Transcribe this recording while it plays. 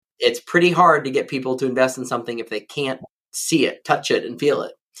it's pretty hard to get people to invest in something if they can't see it, touch it, and feel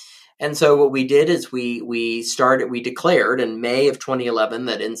it. And so what we did is we declared in May of 2011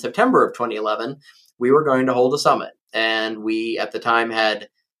 that in September of 2011, we were going to hold a summit. And we, at the time, had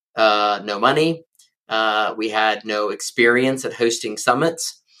no money. We had no experience at hosting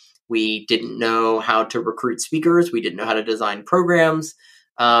summits. We didn't know how to recruit speakers. We didn't know how to design programs.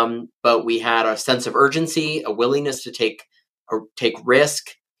 But we had a sense of urgency, a willingness to take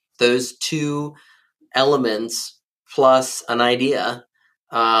risk. Those two elements plus an idea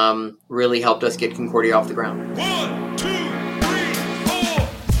really helped us get Concordia off the ground. 1, 2, 3,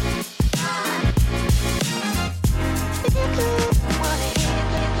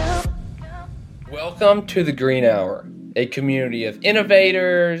 4. Welcome to the Green Hour, a community of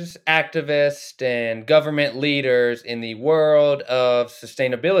innovators, activists, and government leaders in the world of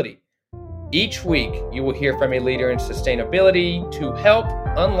sustainability. Each week, you will hear from a leader in sustainability to help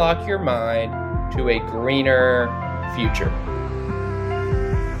unlock your mind to a greener future.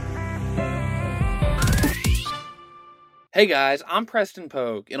 Hey guys, I'm Preston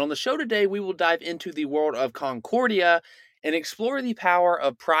Pogue, and on the show today, we will dive into the world of Concordia and explore the power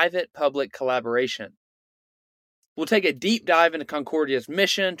of private-public collaboration. We'll take a deep dive into Concordia's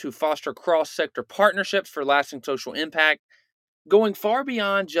mission to foster cross-sector partnerships for lasting social impact, going far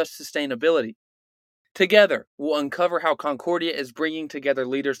beyond just sustainability. Together, we'll uncover how Concordia is bringing together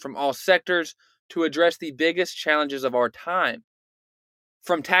leaders from all sectors to address the biggest challenges of our time.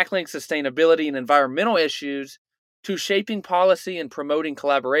 From tackling sustainability and environmental issues to shaping policy and promoting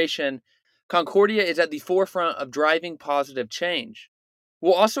collaboration, Concordia is at the forefront of driving positive change.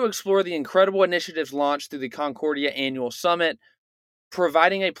 We'll also explore the incredible initiatives launched through the Concordia Annual Summit,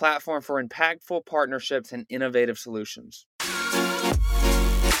 providing a platform for impactful partnerships and innovative solutions.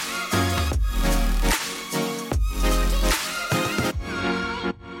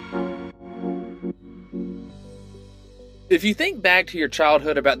 If you think back to your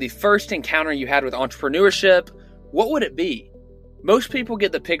childhood about the first encounter you had with entrepreneurship, what would it be? Most people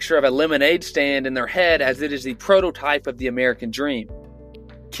get the picture of a lemonade stand in their head as it is the prototype of the American dream.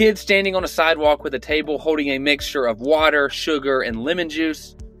 Kids standing on a sidewalk with a table holding a mixture of water, sugar, and lemon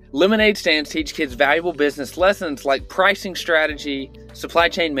juice. Lemonade stands teach kids valuable business lessons like pricing strategy, supply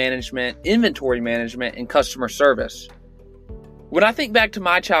chain management, inventory management, and customer service. When I think back to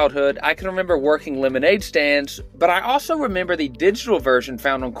my childhood, I can remember working lemonade stands, but I also remember the digital version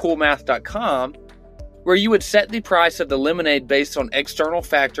found on coolmath.com, where you would set the price of the lemonade based on external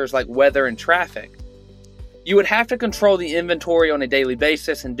factors like weather and traffic. You would have to control the inventory on a daily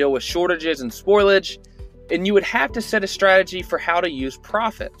basis and deal with shortages and spoilage, and you would have to set a strategy for how to use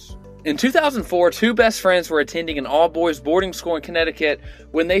profits. In 2004, two best friends were attending an all-boys boarding school in Connecticut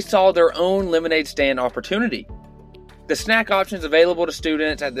when they saw their own lemonade stand opportunity. The snack options available to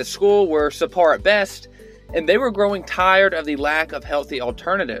students at this school were subpar at best, and they were growing tired of the lack of healthy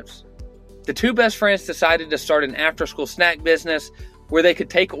alternatives. The two best friends decided to start an after-school snack business where they could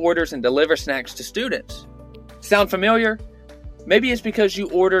take orders and deliver snacks to students. Sound familiar? Maybe it's because you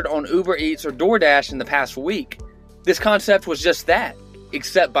ordered on Uber Eats or DoorDash in the past week. This concept was just that,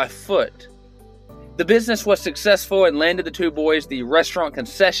 except by foot. The business was successful and landed the two boys the restaurant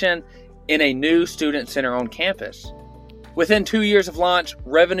concession in a new student center on campus. Within 2 years of launch,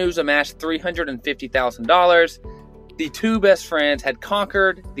 revenues amassed $350,000. The two best friends had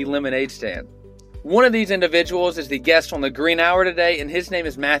conquered the lemonade stand. One of these individuals is the guest on the Green Hour today, and his name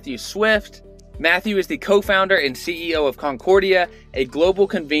is Matthew Swift. Matthew is the co-founder and CEO of Concordia, a global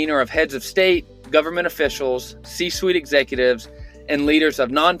convener of heads of state, government officials, C-suite executives, and leaders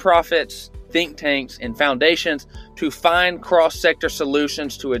of nonprofits, think tanks, and foundations to find cross-sector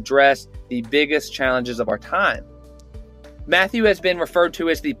solutions to address the biggest challenges of our time. Matthew has been referred to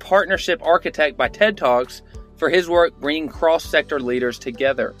as the partnership architect by TED Talks for his work bringing cross-sector leaders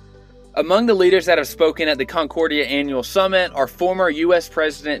together. Among the leaders that have spoken at the Concordia Annual Summit are former U.S.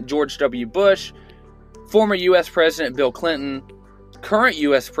 President George W. Bush, former U.S. President Bill Clinton, current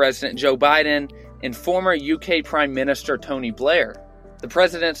U.S. President Joe Biden, and former UK Prime Minister Tony Blair. The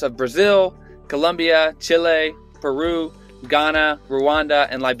presidents of Brazil, Colombia, Chile, Peru, Ghana, Rwanda,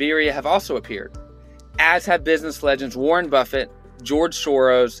 and Liberia have also appeared, as have business legends Warren Buffett, George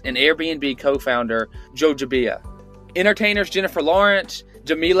Soros, and Airbnb co-founder Joe Gebbia. Entertainers Jennifer Lawrence,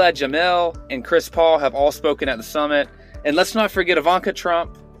 Jameela Jamil, and Chris Paul have all spoken at the summit. And let's not forget Ivanka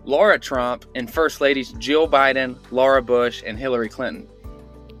Trump, Lara Trump, and First Ladies Jill Biden, Laura Bush, and Hillary Clinton.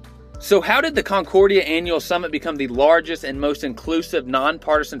 So how did the Concordia Annual Summit become the largest and most inclusive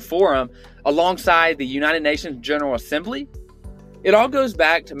nonpartisan forum alongside the United Nations General Assembly? It all goes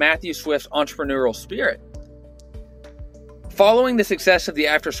back to Matthew Swift's entrepreneurial spirit. Following the success of the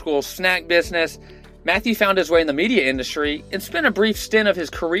after-school snack business, Matthew found his way in the media industry and spent a brief stint of his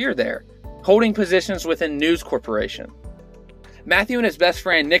career there, holding positions within News Corporation. Matthew and his best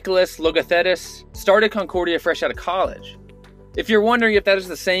friend Nicholas Logothetis started Concordia fresh out of college. If you're wondering if that is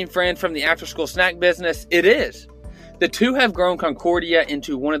the same friend from the after-school snack business, it is. The two have grown Concordia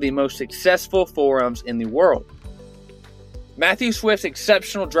into one of the most successful forums in the world. Matthew Swift's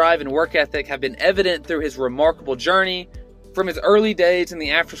exceptional drive and work ethic have been evident through his remarkable journey, from his early days in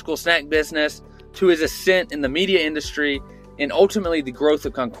the after-school snack business to his ascent in the media industry and ultimately the growth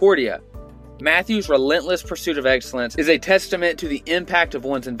of Concordia. Matthew's relentless pursuit of excellence is a testament to the impact of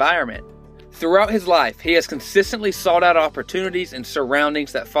one's environment. Throughout his life, he has consistently sought out opportunities and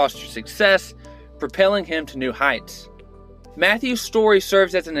surroundings that foster success, propelling him to new heights. Matthew's story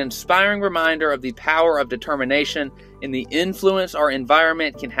serves as an inspiring reminder of the power of determination and the influence our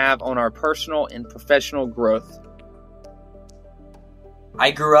environment can have on our personal and professional growth.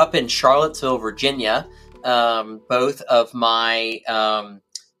 I grew up in Charlottesville, Virginia. Both of my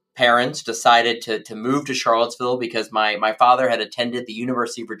parents decided to move to Charlottesville because my father had attended the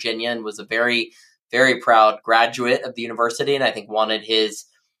University of Virginia and was a very, very proud graduate of the university, and I think wanted his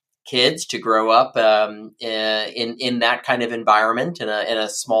kids to grow up in that kind of environment in a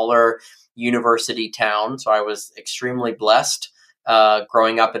smaller university town. So I was extremely blessed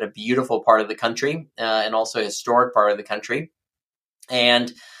growing up in a beautiful part of the country and also a historic part of the country.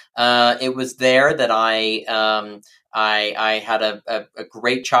 And it was there that I had a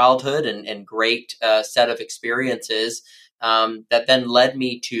great childhood and great set of experiences that then led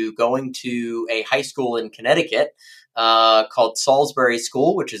me to going to a high school in Connecticut called Salisbury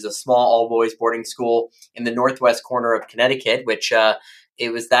School, which is a small all-boys boarding school in the northwest corner of Connecticut, which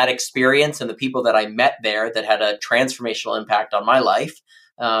it was that experience and the people that I met there that had a transformational impact on my life.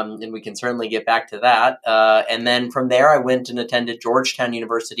 And we can certainly get back to that. And then from there, I went and attended Georgetown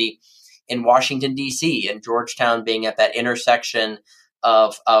University in Washington, D.C., and Georgetown being at that intersection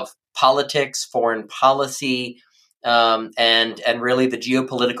of politics, foreign policy, and really the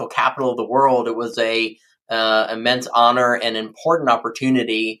geopolitical capital of the world. It was a immense honor and important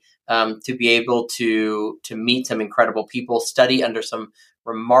opportunity to be able to meet some incredible people, study under some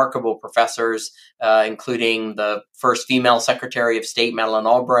remarkable professors, including the first female Secretary of State, Madeleine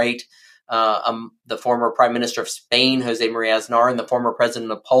Albright, the former Prime Minister of Spain, Jose Maria Aznar, and the former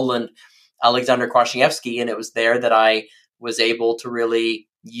President of Poland, Alexander Kwaśniewski. And it was there that I was able to really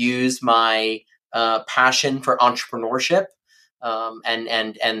use my passion for entrepreneurship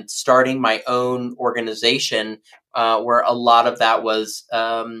and starting my own organization, where a lot of that was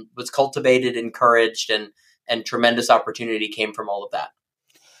cultivated, encouraged, and tremendous opportunity came from all of that.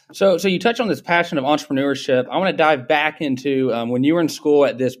 So you touch on this passion of entrepreneurship. I want to dive back into when you were in school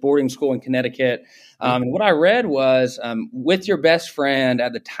at this boarding school in Connecticut. And what I read was with your best friend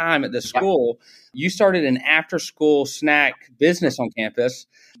at the time at this school, you started an after-school snack business on campus.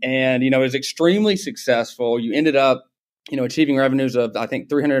 And, it was extremely successful. You ended up, achieving revenues of, I think,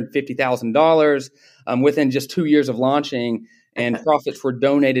 $350,000 within just 2 years of launching, and profits were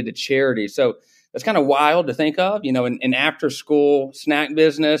donated to charity. So that's kind of wild to think of, an after-school snack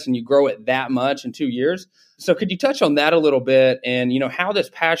business, and you grow it that much in 2 years. So could you touch on that a little bit and, how this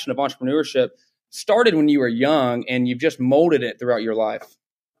passion of entrepreneurship started when you were young and you've just molded it throughout your life?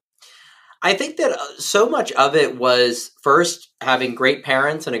 I think that so much of it was first having great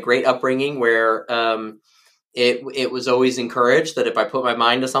parents and a great upbringing where it was always encouraged that if I put my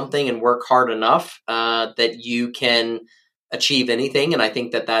mind to something and work hard enough, that you can achieve anything. And I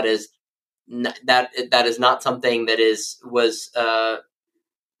think that is not something that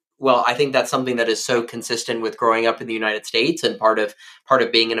I think that's something that is so consistent with growing up in the United States and part of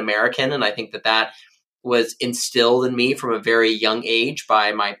being an American. And I think that was instilled in me from a very young age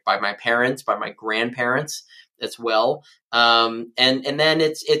by my parents, by my grandparents as well. And then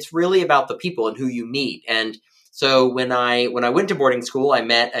it's really about the people and who you meet. And so when I went to boarding school, I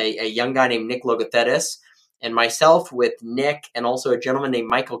met a young guy named Nick Logothetis, and myself with Nick and also a gentleman named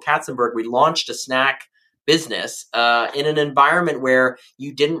Michael Katzenberg, we launched a snack business in an environment where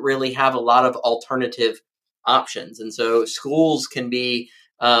you didn't really have a lot of alternative options. And so schools can be,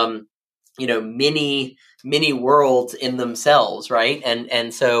 mini worlds in themselves, right?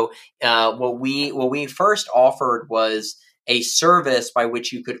 And so what we first offered was a service by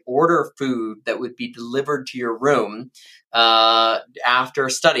which you could order food that would be delivered to your room after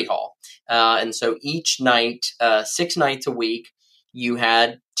study hall. And so each night, 6 nights a week, you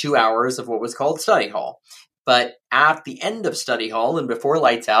had 2 hours of what was called study hall. But at the end of study hall and before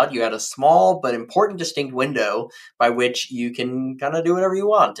lights out, you had a small but important distinct window by which you can kind of do whatever you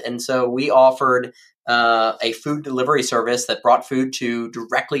want. And so we offered a food delivery service that brought food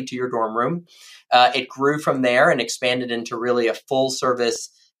directly to your dorm room. It grew from there and expanded into really a full service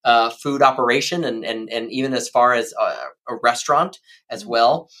food operation, and even as far as a restaurant as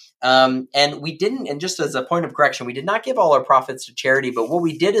well. And we didn't, and just as a point of correction, we did not give all our profits to charity, but what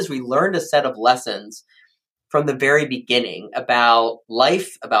we did is we learned a set of lessons from the very beginning about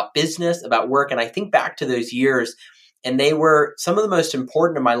life, about business, about work. And I think back to those years, and they were some of the most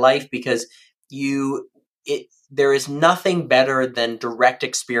important in my life because there is nothing better than direct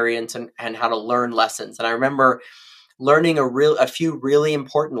experience and how to learn lessons. And I remember learning a few really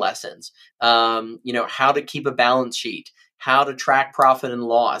important lessons. How to keep a balance sheet, how to track profit and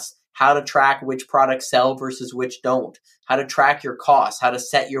loss, how to track which products sell versus which don't, how to track your costs, how to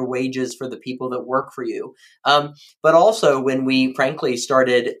set your wages for the people that work for you. But also when we frankly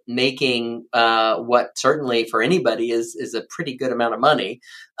started making what certainly for anybody is a pretty good amount of money,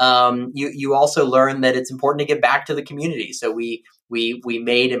 you also learn that it's important to give back to the community. So we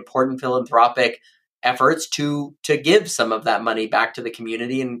made important philanthropic efforts to give some of that money back to the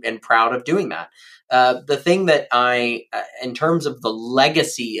community, and proud of doing that. The thing that in terms of the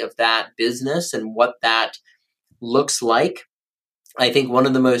legacy of that business and what that looks like, I think one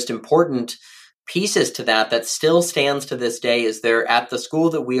of the most important pieces to that still stands to this day is there at the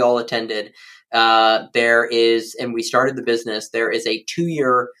school that we all attended, there is, and we started the business, there is a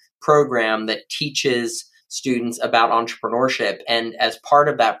 2-year program that teaches students about entrepreneurship. And as part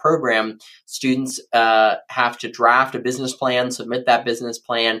of that program, students have to draft a business plan, submit that business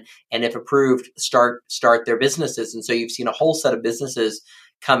plan, and if approved, start their businesses. And so you've seen a whole set of businesses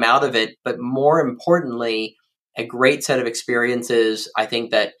come out of it, but more importantly, a great set of experiences, I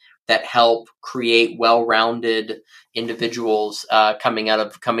think, that help create well-rounded individuals coming out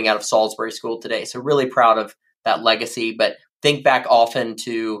of Salisbury School today. So really proud of that legacy, but think back often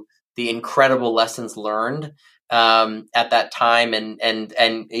to the incredible lessons learned at that time,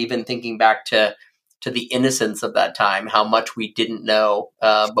 and even thinking back to the innocence of that time, how much we didn't know,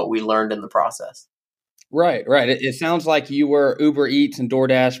 but we learned in the process. Right. It sounds like you were Uber Eats and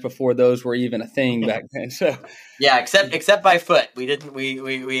DoorDash before those were even a thing back then. So yeah, except by foot. We didn't.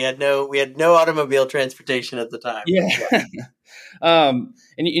 We had no automobile transportation at the time. Yeah. And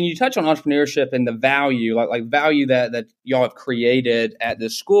you touch on entrepreneurship and the value, like value that y'all have created at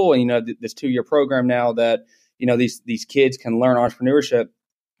this school, and this 2-year program now that these kids can learn entrepreneurship.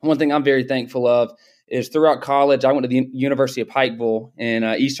 One thing I'm very thankful of is throughout college, I went to the University of Pikeville in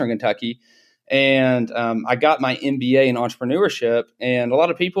Eastern Kentucky. And I got my MBA in entrepreneurship, and a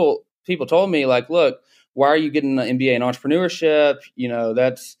lot of people told me, like, look, why are you getting an MBA in entrepreneurship?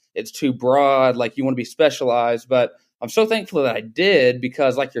 It's too broad. Like, you want to be specialized. But I'm so thankful that I did,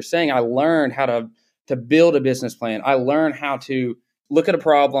 because, like you're saying, I learned how to build a business plan. I learned how to look at a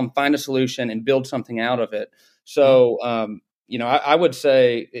problem, find a solution, and build something out of it. So, I would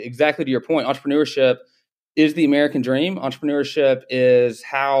say, exactly to your point, entrepreneurship is the American dream. Entrepreneurship is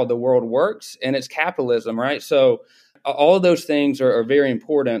how the world works, and it's capitalism, right? So all of those things are very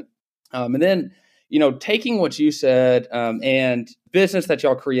important. And then, taking what you said and business that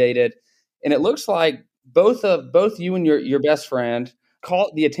y'all created, and it looks like both you and your best friend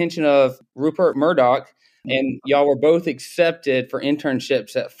caught the attention of Rupert Murdoch, and y'all were both accepted for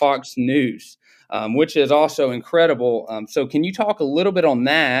internships at Fox News, which is also incredible. So can you talk a little bit on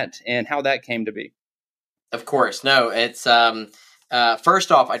that and how that came to be? Of course. No, it's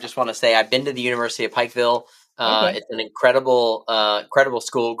first off, I just want to say I've been to the University of Pikeville. Okay. It's an incredible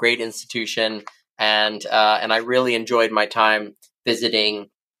school, great institution, and I really enjoyed my time visiting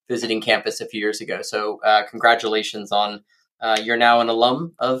campus a few years ago. So congratulations on you're now an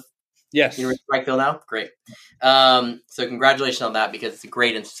alum of University of Pikeville now. Great. So congratulations on that, because it's a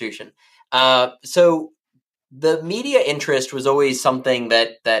great institution. So the media interest was always something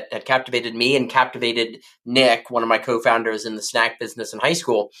that had captivated me and captivated Nick, one of my co-founders in the snack business in high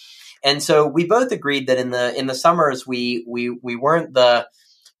school. And so we both agreed that in the summers we weren't the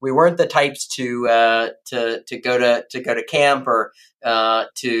types to go to camp or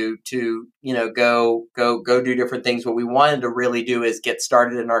to go do different things. What we wanted to really do is get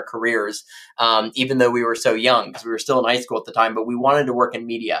started in our careers, even though we were so young, because we were still in high school at the time. But we wanted to work in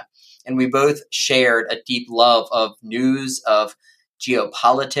media. And we both shared a deep love of news, of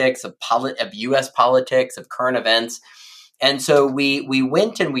geopolitics, of U.S. politics, of current events. And so we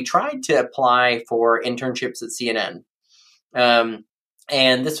went and we tried to apply for internships at CNN.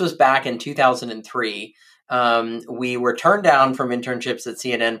 And this was back in 2003. We were turned down from internships at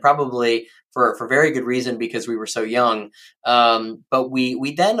CNN, probably for very good reason, because we were so young. But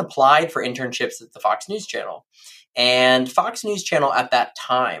we then applied for internships at the Fox News Channel. And Fox News Channel at that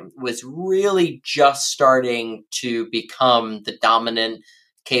time was really just starting to become the dominant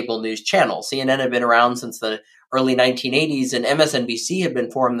cable news channel. CNN had been around since the early 1980s, and MSNBC had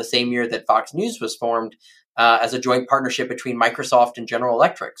been formed the same year that Fox News was formed as a joint partnership between Microsoft and General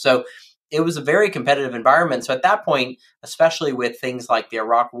Electric. So it was a very competitive environment. So at that point, especially with things like the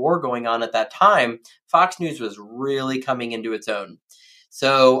Iraq War going on at that time, Fox News was really coming into its own.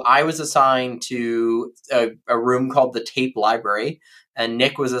 So I was assigned to a room called the Tape Library, and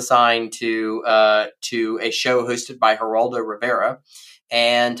Nick was assigned to a show hosted by Geraldo Rivera.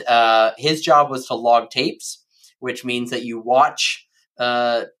 And his job was to log tapes, which means that you watch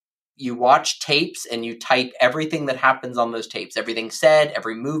tapes and you type everything that happens on those tapes, everything said,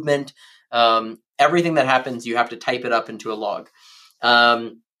 every movement, everything that happens, you have to type it up into a log.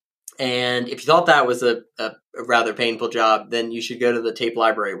 And if you thought that was a rather painful job, then you should go to the Tape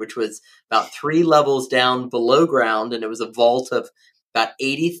Library, which was about 3 levels down below ground. And it was a vault of about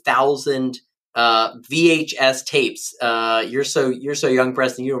 80,000 VHS tapes. You're so young,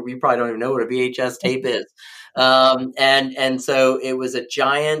 Preston. You probably don't even know what a VHS tape is. And so it was a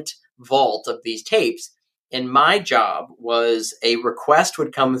giant vault of these tapes. And my job was a request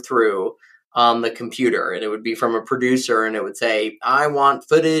would come through on the computer, and it would be from a producer, and it would say, I want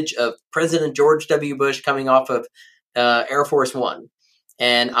footage of President George W. Bush coming off of Air Force One.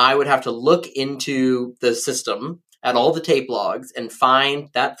 And I would have to look into the system at all the tape logs and find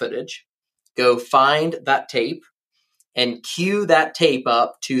that footage, go find that tape, and cue that tape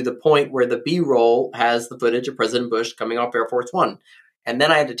up to the point where the B-roll has the footage of President Bush coming off Air Force One. And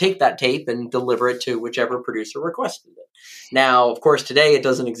then I had to take that tape and deliver it to whichever producer requested it. Now, of course, today it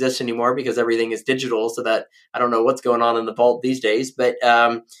doesn't exist anymore because everything is digital, so that I don't know what's going on in the vault these days. But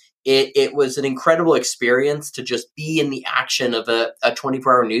it was an incredible experience to just be in the action of a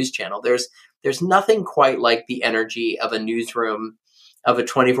 24-hour news channel. There's nothing quite like the energy of a newsroom of a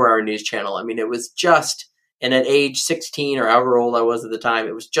 24-hour news channel. I mean, it was just, and at age 16 or however old I was at the time,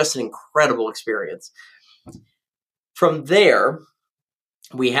 it was just an incredible experience. From there,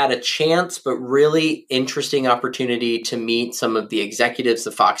 we had a chance, but really interesting opportunity to meet some of the executives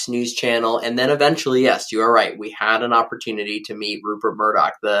of Fox News Channel. And then eventually, yes, you are right, we had an opportunity to meet Rupert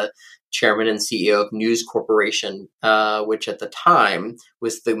Murdoch, the chairman and CEO of News Corporation, which at the time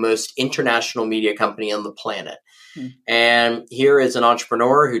was the most international media company on the planet. And here is an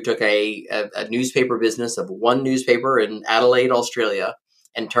entrepreneur who took a newspaper business of one newspaper in Adelaide, Australia,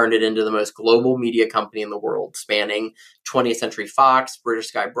 and turned it into the most global media company in the world, spanning 20th Century Fox, British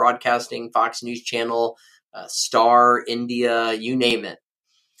Sky Broadcasting, Fox News Channel, Star, India, you name it.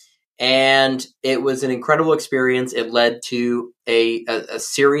 And it was an incredible experience. It led to a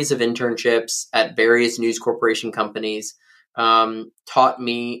series of internships at various News Corporation companies, taught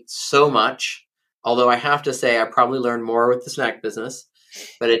me so much. Although I have to say, I probably learned more with the snack business,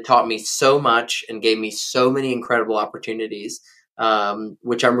 but it taught me so much and gave me so many incredible opportunities,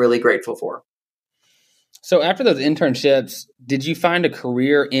 which I'm really grateful for. So after those internships, did you find a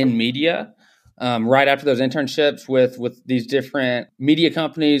career in media right after those internships with these different media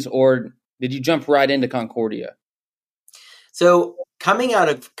companies, or did you jump right into Concordia? So coming out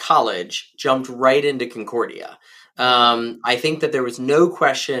of college, jumped right into Concordia. I think that there was no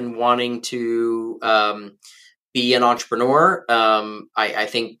question wanting to be an entrepreneur. I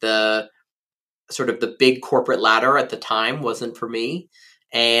think the sort of the big corporate ladder at the time wasn't for me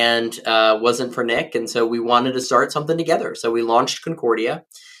and wasn't for Nick. And so we wanted to start something together. So we launched Concordia.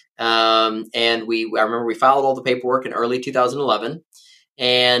 And I remember we filed all the paperwork in early 2011.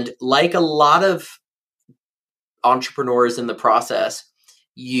 And like a lot of entrepreneurs in the process,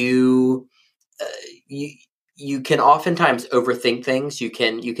 you can oftentimes overthink things. You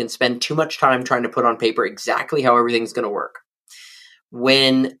can spend too much time trying to put on paper exactly how everything's going to work,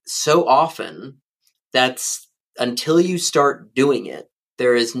 when so often that's until you start doing it,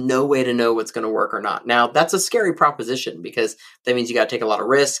 there is no way to know what's going to work or not. Now, that's a scary proposition because that means you got to take a lot of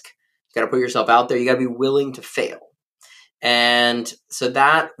risk. You got to put yourself out there. You got to be willing to fail. And so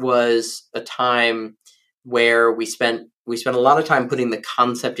that was a time where we spent a lot of time putting the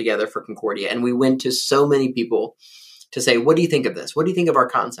concept together for Concordia. And we went to so many people to say, what do you think of this? What do you think of our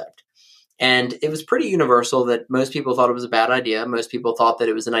concept? And it was pretty universal that most people thought it was a bad idea. Most people thought that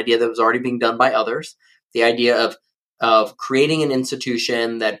it was an idea that was already being done by others. The idea of creating an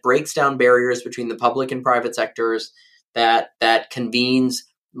institution that breaks down barriers between the public and private sectors, that convenes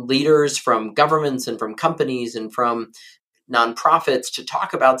leaders from governments and from companies and from nonprofits to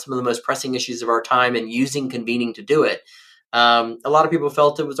talk about some of the most pressing issues of our time, and using convening to do it. A lot of people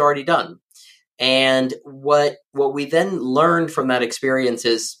felt it was already done. And what we then learned from that experience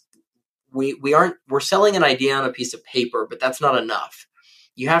is we're selling an idea on a piece of paper, but that's not enough.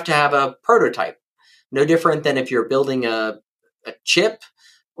 You have to have a prototype. No different than if you're building a chip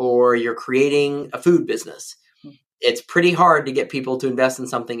or you're creating a food business. It's pretty hard to get people to invest in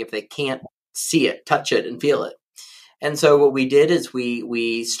something if they can't see it, touch it, and feel it. And so what we did is we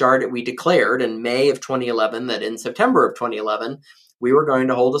declared in May of 2011 that in September of 2011, we were going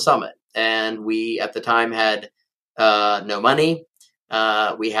to hold a summit. And we, at the time, had no money.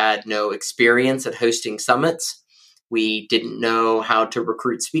 We had no experience at hosting summits. We didn't know how to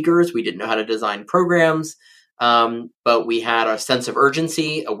recruit speakers. We didn't know how to design programs. But we had a sense of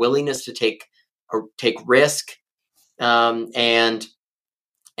urgency, a willingness to take risk. And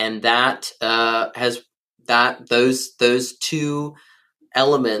that those two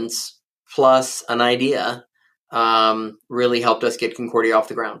elements plus an idea really helped us get Concordia off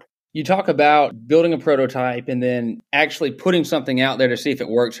the ground. You talk about building a prototype and then actually putting something out there to see if it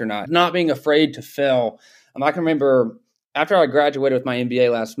works or not being afraid to fail. I can remember after I graduated with my MBA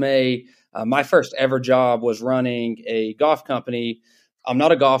last May, my first ever job was running a golf company. I'm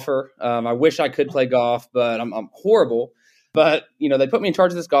not a golfer. I wish I could play golf, but I'm horrible. But, they put me in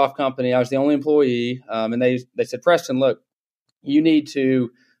charge of this golf company. I was the only employee. And they said, Preston, look, you need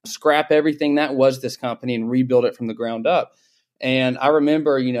to scrap everything that was this company and rebuild it from the ground up. And I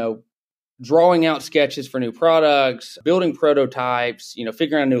remember, drawing out sketches for new products, building prototypes,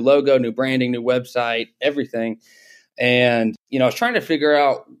 figuring out a new logo, new branding, new website, everything. And, I was trying to figure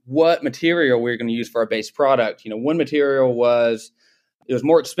out what material we were going to use for our base product. One material it was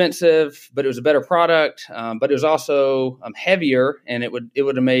more expensive, but it was a better product. But it was also heavier, and it would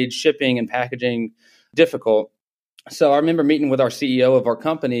have made shipping and packaging difficult. So I remember meeting with our CEO of our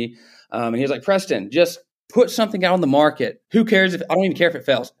company, and he was like, Preston, just put something out on the market. Who cares I don't even care if it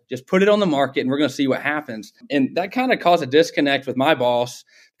fails. Just put it on the market and we're going to see what happens. And that kind of caused a disconnect with my boss,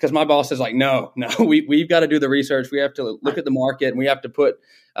 because my boss is like, no, we've got to do the research. We have to look at the market and we have to put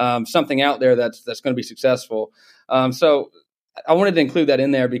something out there that's going to be successful. So I wanted to include that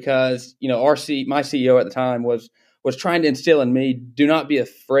in there because, my CEO at the time was trying to instill in me, do not be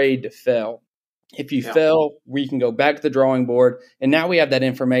afraid to fail. If you fail, we can go back to the drawing board. And now we have that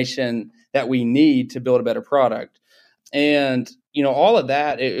information that we need to build a better product. And, all of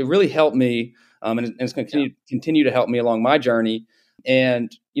that, it really helped me. And it's going to continue to help me along my journey. And,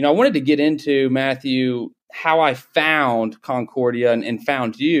 I wanted to get into, Matthew, how I found Concordia and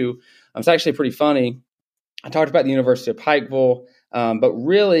found you. It's actually pretty funny. I talked about the University of Pikeville, but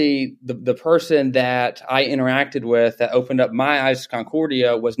really the person that I interacted with that opened up my eyes to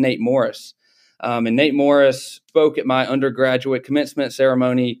Concordia was Nate Morris. And Nate Morris spoke at my undergraduate commencement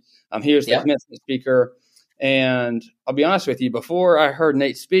ceremony. He was the commencement speaker. And I'll be honest with you, before I heard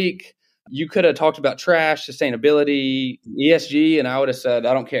Nate speak, you could have talked about trash, sustainability, ESG, and I would have said,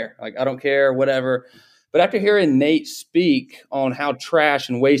 I don't care. I don't care, whatever. But after hearing Nate speak on how trash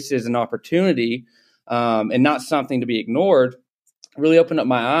and waste is an opportunity and not something to be ignored, really opened up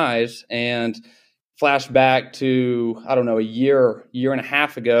my eyes and flashed back to, a year and a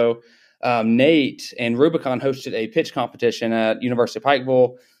half ago. Nate and Rubicon hosted a pitch competition at University of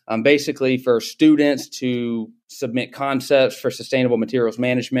Pikeville, basically for students to submit concepts for sustainable materials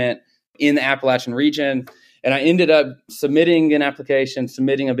management in the Appalachian region. And I ended up submitting an application,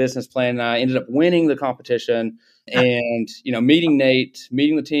 submitting a business plan, and I ended up winning the competition. And, meeting Nate,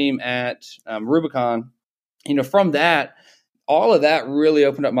 meeting the team at Rubicon, from that, all of that really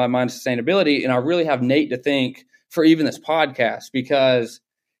opened up my mind to sustainability. And I really have Nate to thank for even this podcast because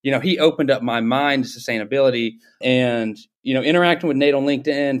he opened up my mind to sustainability. And, interacting with Nate on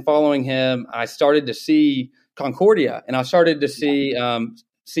LinkedIn, following him, I started to see Concordia, and I started to see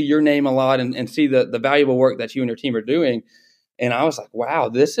your name a lot and see the valuable work that you and your team are doing. And I was like, wow,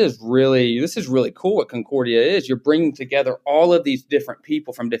 this is really cool what Concordia is. You're bringing together all of these different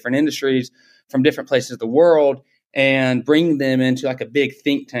people from different industries, from different places of the world, and bring them into like a big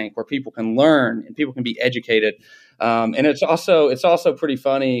think tank where people can learn and people can be educated. And it's also pretty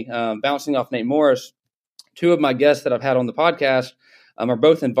funny, bouncing off Nate Morris. Two of my guests that I've had on the podcast are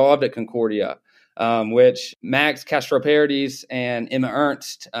both involved at Concordia, which Max Castro-Paradis and Emma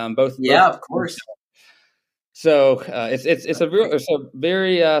Ernst, both. Yeah, of course. So it's a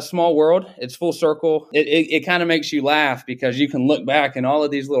very small world. It's full circle. It kind of makes you laugh because you can look back and all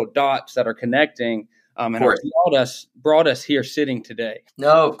of these little dots that are connecting and brought us here sitting today.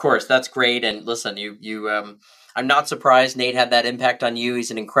 No, of course, that's great. And listen, you I'm not surprised Nate had that impact on you.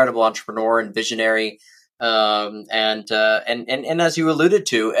 He's an incredible entrepreneur and visionary. And as you alluded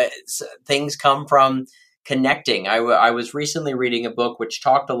to, things come from connecting. I was recently reading a book which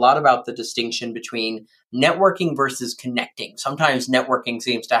talked a lot about the distinction between networking versus connecting. Sometimes networking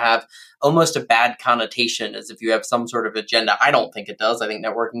seems to have almost a bad connotation, as if you have some sort of agenda. I don't think it does. I think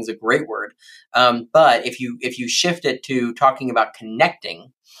networking is a great word. But if you shift it to talking about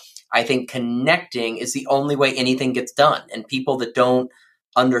connecting, I think connecting is the only way anything gets done. And people that don't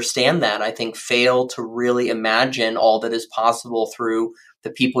understand that, I think, fail to really imagine all that is possible through the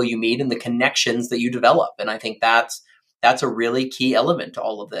people you meet and the connections that you develop. And I think that's a really key element to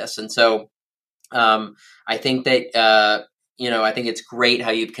all of this. And so I think that, I think it's great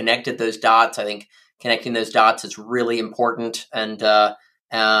how you've connected those dots. I think connecting those dots is really important, and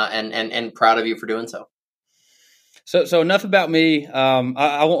proud of you for doing so. So enough about me.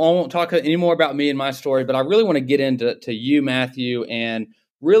 I won't talk any more about me and my story, but I really want to get into you, Matthew, and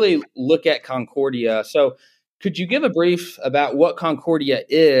really look at Concordia. So could you give a brief about what Concordia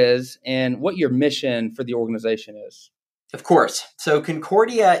is and what your mission for the organization is? Of course. So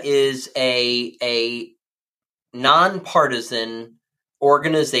Concordia is a nonpartisan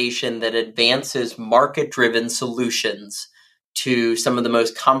organization that advances market-driven solutions to some of the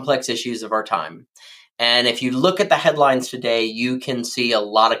most complex issues of our time. And if you look at the headlines today, you can see a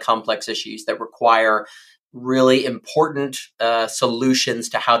lot of complex issues that require really important solutions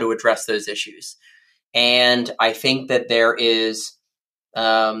to how to address those issues. And I think that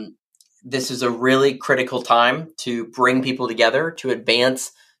this is a really critical time to bring people together, to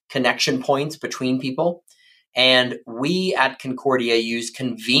advance connection points between people. And we at Concordia use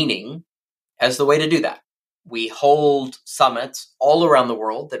convening as the way to do that. We hold summits all around the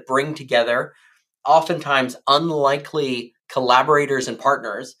world that bring together oftentimes unlikely collaborators and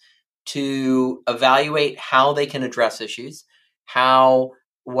partners to evaluate how they can address issues,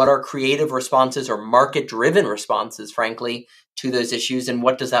 what are creative responses or market-driven responses, frankly, to those issues, and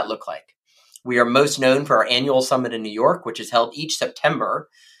what does that look like? We are most known for our annual summit in New York, which is held each September,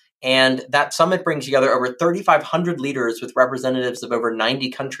 and that summit brings together over 3,500 leaders with representatives of over 90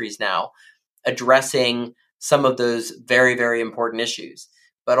 countries now, addressing some of those very, very important issues,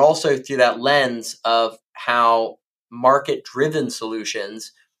 but also through that lens of how market-driven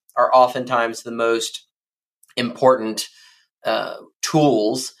solutions are oftentimes the most important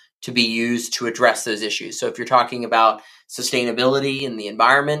tools to be used to address those issues. So if you're talking about sustainability in the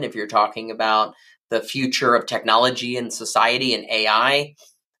environment, if you're talking about the future of technology and society and AI,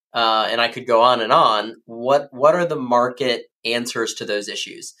 and I could go on, what are the market answers to those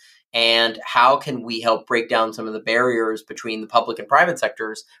issues? And how can we help break down some of the barriers between the public and private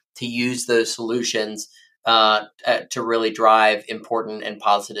sectors to use those solutions to really drive important and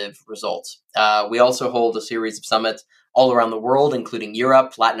positive results? We also hold a series of summits all around the world, including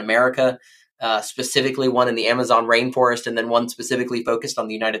Europe, Latin America, specifically one in the Amazon rainforest, and then one specifically focused on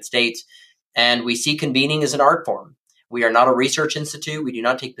the United States. And we see convening as an art form. We are not a research institute. We do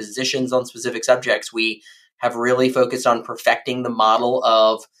not take positions on specific subjects. We have really focused on perfecting the model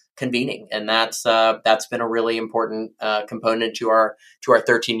of convening, and that's been a really important component to our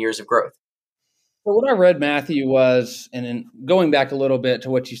 13 years of growth. So what I read, Matthew, was, and then going back a little bit to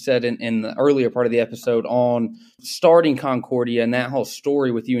what you said in the earlier part of the episode on starting Concordia and that whole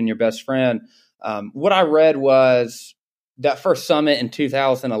story with you and your best friend, what I read was that first summit in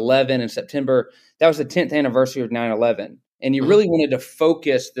 2011 in September, that was the 10th anniversary of 9/11. And you really wanted to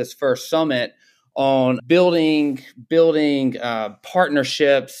focus this first summit on building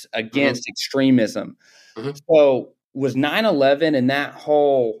partnerships against extremism. So was 9/11 and that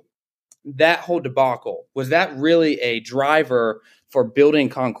whole debacle, was that really a driver for building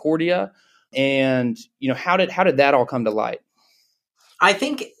Concordia? And how did that all come to light? I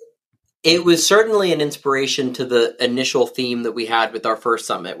think it was certainly an inspiration to the initial theme that we had with our first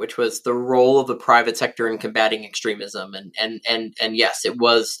summit, which was the role of the private sector in combating extremism. And yes, it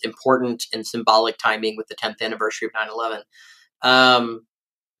was important and symbolic timing with the 10th anniversary of 9/11.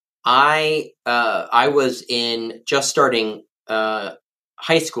 I was just starting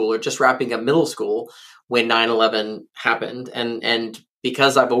high school or just wrapping up middle school when 9/11 happened. And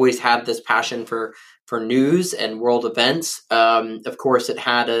because I've always had this passion for news and world events, of course, it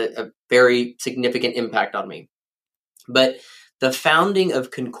had a very significant impact on me. But the founding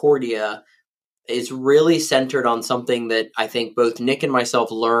of Concordia is really centered on something that I think both Nick and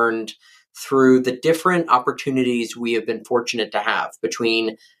myself learned through the different opportunities we have been fortunate to have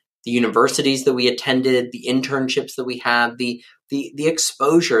between the universities that we attended, the internships that we had, the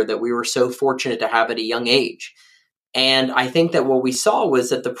exposure that we were so fortunate to have at a young age. And I think that what we saw was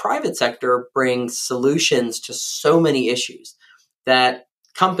that the private sector brings solutions to so many issues that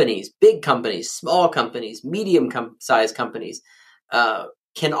companies, big companies, small companies, medium-sized companies,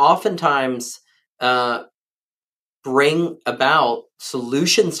 can oftentimes uh, bring about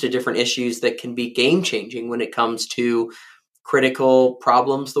solutions to different issues that can be game changing when it comes to critical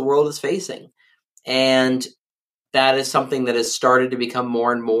problems the world is facing. And that is something that has started to become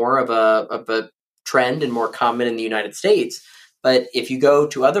more and more of a trend and more common in the United States. But if you go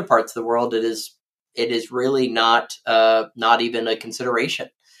to other parts of the world, it is really not even a consideration.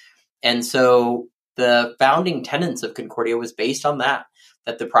 And so the founding tenets of Concordia was based on that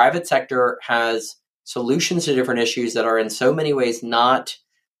the private sector has solutions to different issues that are in so many ways not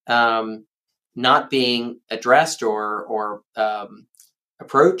being addressed or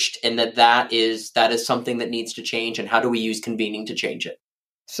approached, and that is something that needs to change. And how do we use convening to change it?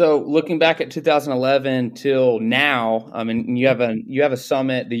 So looking back at 2011 till now, I mean, you have a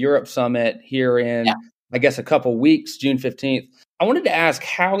summit, the Europe Summit here in, I guess, a couple weeks, June 15th. I wanted to ask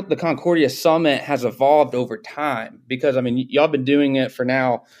how the Concordia Summit has evolved over time, because I mean, y'all been doing it for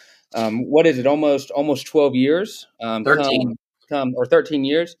now. What is it? Almost 12 years. 13. 13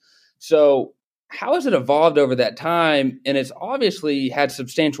 years. So how has it evolved over that time? And it's obviously had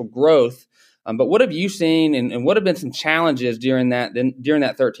substantial growth. But what have you seen, and what have been some challenges during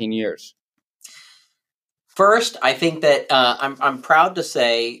that 13 years? First, I think that I'm proud to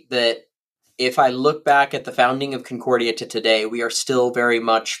say that if I look back at the founding of Concordia to today, we are still very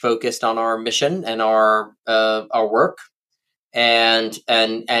much focused on our mission and our work, and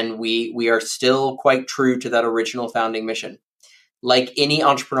we are still quite true to that original founding mission. Like any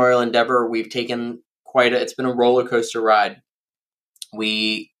entrepreneurial endeavor, we've taken it's been a roller coaster ride.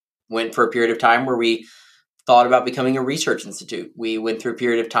 We went for a period of time where we thought about becoming a research institute. We went through a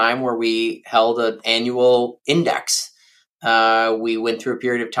period of time where we held an annual index. We went through a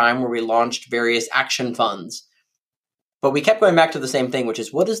period of time where we launched various action funds. But we kept going back to the same thing, which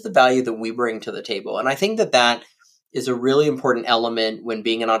is, what is the value that we bring to the table? And I think that is a really important element when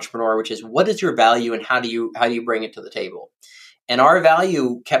being an entrepreneur, which is, what is your value and how do you bring it to the table? And our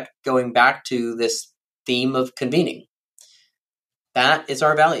value kept going back to this theme of convening. That is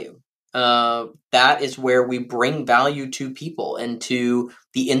our value. That is where we bring value to people and to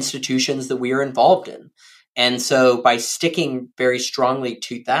the institutions that we are involved in. And so by sticking very strongly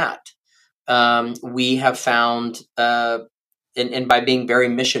to that, we have found, and by being very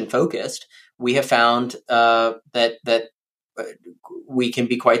mission focused, we have found that we can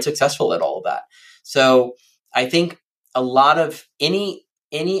be quite successful at all of that. So I think a lot of any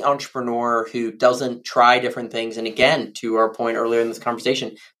entrepreneur who doesn't try different things, and again, to our point earlier in this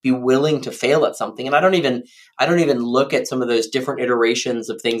conversation, be willing to fail at something. And I don't even look at some of those different iterations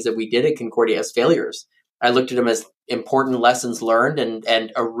of things that we did at Concordia as failures. I looked at them as important lessons learned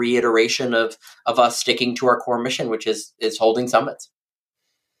and a reiteration of us sticking to our core mission, which is holding summits.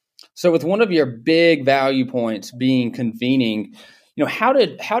 So with one of your big value points being convening, how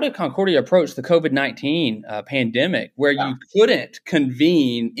did Concordia approach the COVID-19 pandemic, where you couldn't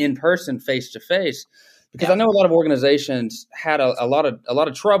convene in person, face to face? Because I know a lot of organizations had a lot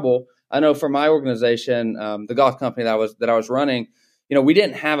of trouble. I know for my organization, the golf company that I was running, we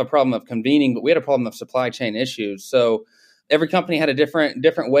didn't have a problem of convening, but we had a problem of supply chain issues. So every company had a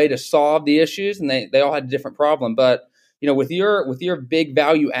different way to solve the issues, and they all had a different problem. But with your big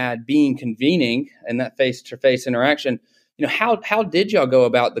value add being convening and that face to face interaction, how did y'all go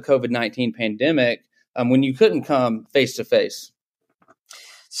about the COVID-19 pandemic when you couldn't come face to face?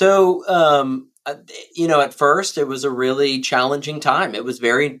 So, at first it was a really challenging time. It was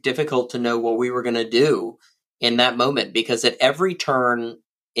very difficult to know what we were going to do in that moment, because at every turn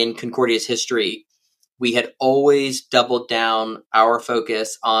in Concordia's history, we had always doubled down our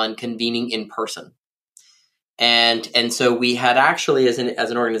focus on convening in person. And so we had actually, as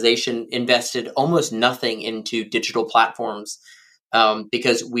an organization, invested almost nothing into digital platforms,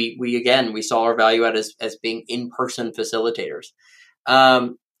 because we saw our value add as being in-person facilitators.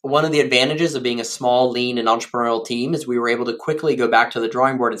 One of the advantages of being a small, lean, and entrepreneurial team is we were able to quickly go back to the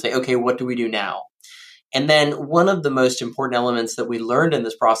drawing board and say, okay, what do we do now? And then one of the most important elements that we learned in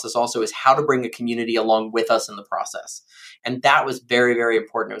this process also is how to bring a community along with us in the process. And that was very, very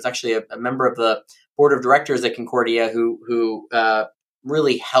important. It was actually a member of the board of directors at Concordia who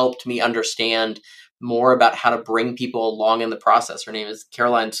really helped me understand more about how to bring people along in the process. Her name is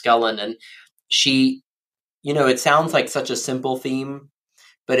Caroline Skellen, and she, it sounds like such a simple theme,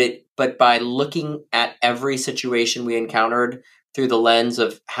 but by looking at every situation we encountered through the lens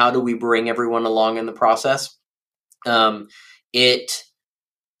of how do we bring everyone along in the process, it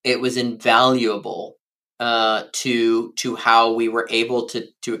was invaluable to how we were able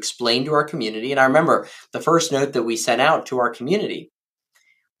to explain to our community. And I remember the first note that we sent out to our community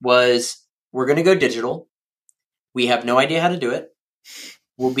was, we're going to go digital. We have no idea how to do it.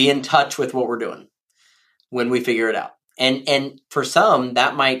 We'll be in touch with what we're doing. when we figure it out. And for some,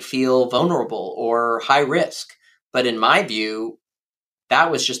 that might feel vulnerable or high risk. But in my view,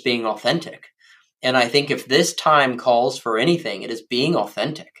 that was just being authentic. And I think if this time calls for anything, it is being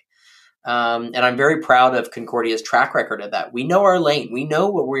authentic. And I'm very proud of Concordia's track record of that. We know our lane. We know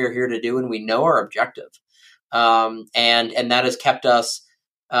what we are here to do, and we know our objective. And that has kept us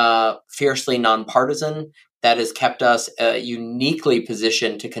fiercely nonpartisan. That has kept us uniquely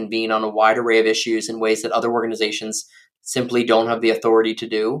positioned to convene on a wide array of issues in ways that other organizations simply don't have the authority to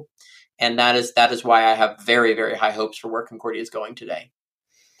do. And that is why I have very, very high hopes for where Concordia is going today.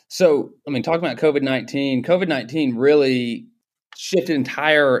 So, I mean, talking about COVID-19 really shifted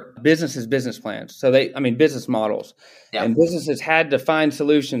entire business plans. So business models. Yeah. And businesses had to find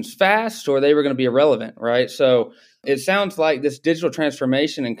solutions fast or they were going to be irrelevant, right? So it sounds like this digital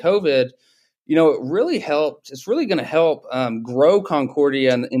transformation and COVID, it really helped. It's really going to help grow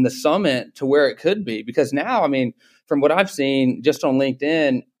Concordia in the summit to where it could be. Because now, I mean, from what I've seen just on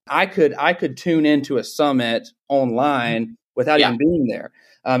LinkedIn, I could tune into a summit online without even being there.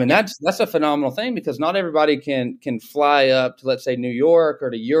 And that's a phenomenal thing because not everybody can fly up to, let's say, New York or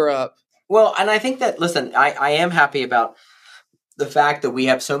to Europe. Well, and I think that, listen, I am happy about the fact that we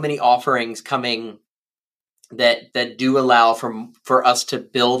have so many offerings coming that do allow for us to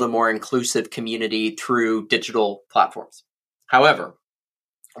build a more inclusive community through digital platforms. However,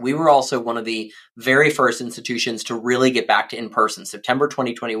 we were also one of the very first institutions to really get back to in-person. September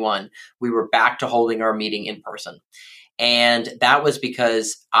 2021, we were back to holding our meeting in person. And that was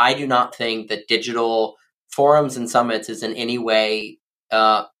because I do not think that digital forums and summits is in any way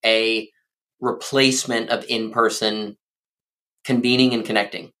a replacement of in-person convening and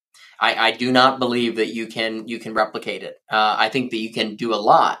connecting. I do not believe that you can replicate it. I think that you can do a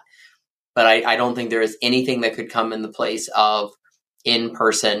lot, but I don't think there is anything that could come in the place of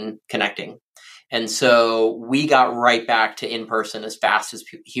in-person connecting. And so we got right back to in-person as fast as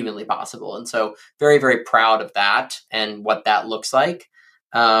humanly possible. And so very, very proud of that and what that looks like,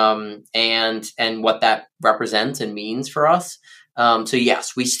 and what that represents and means for us. So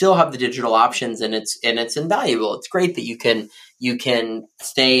yes, we still have the digital options and it's invaluable. It's great that you can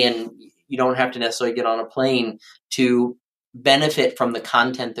stay and you don't have to necessarily get on a plane to benefit from the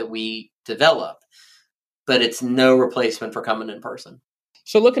content that we develop, but it's no replacement for coming in person.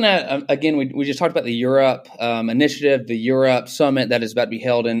 So looking at, again, we just talked about the Europe initiative, the Europe Summit that is about to be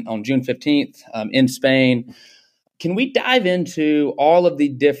held on June 15th in Spain. Can we dive into all of the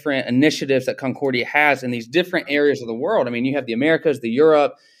different initiatives that Concordia has in these different areas of the world? I mean, you have the Americas, the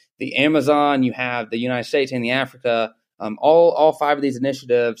Europe, the Amazon, you have the United States and the Africa, all five of these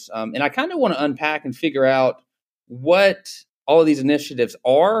initiatives. And I kind of want to unpack and figure out what all of these initiatives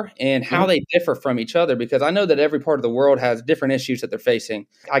are and how they differ from each other, because I know that every part of the world has different issues that they're facing.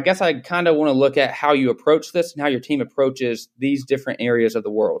 I guess I kind of want to look at how you approach this and how your team approaches these different areas of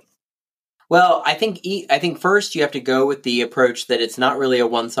the world. Well, I think first you have to go with the approach that it's not really a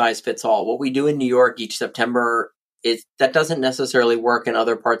one size fits all. What we do in New York each September that doesn't necessarily work in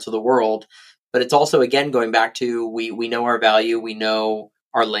other parts of the world, but it's also, again, going back to we know our value, we know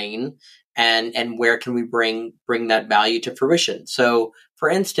our lane. And where can we bring that value to fruition? So, for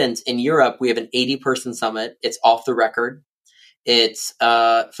instance, in Europe, we have an 80-person summit. It's off the record. It's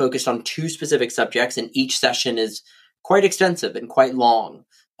focused on two specific subjects, and each session is quite extensive and quite long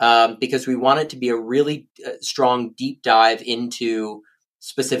because we want it to be a really strong deep dive into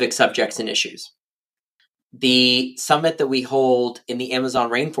specific subjects and issues. The summit that we hold in the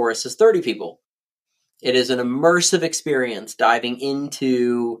Amazon rainforest is 30 people. It is an immersive experience diving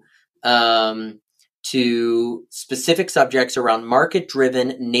into to specific subjects around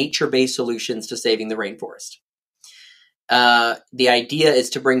market-driven, nature-based solutions to saving the rainforest. The idea is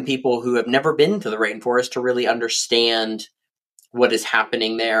to bring people who have never been to the rainforest to really understand what is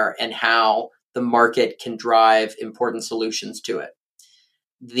happening there and how the market can drive important solutions to it.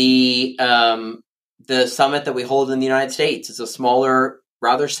 The summit that we hold in the United States is a smaller,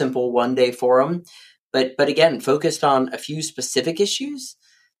 rather simple one-day forum, but again, focused on a few specific issues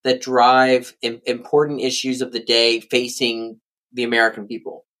that drive important issues of the day facing the American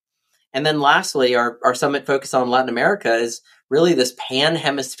people. And then lastly, our summit focus on Latin America is really this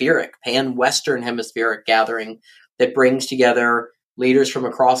pan-Western hemispheric gathering that brings together leaders from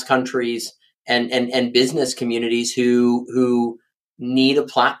across countries and business communities who need a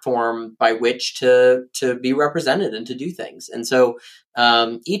platform by which to be represented and to do things. And so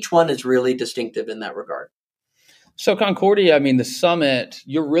each one is really distinctive in that regard. So Concordia, I mean, the summit,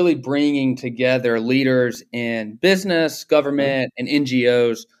 you're really bringing together leaders in business, government, and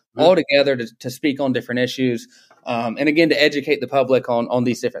NGOs all together to speak on different issues, and again, to educate the public on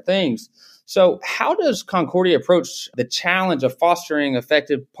these different things. So how does Concordia approach the challenge of fostering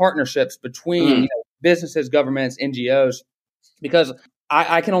effective partnerships between businesses, governments, NGOs? Because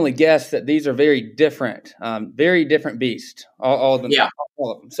I can only guess that these are very different beasts, all of them. Yeah.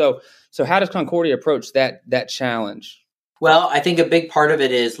 All of them. So how does Concordia approach that challenge? Well, I think a big part of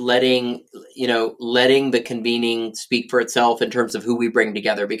it is letting the convening speak for itself in terms of who we bring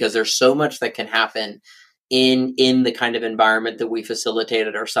together, because there's so much that can happen in the kind of environment that we facilitate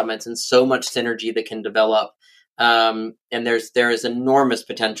at our summits, and so much synergy that can develop. And there is enormous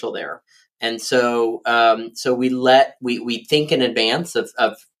potential there. And so we think in advance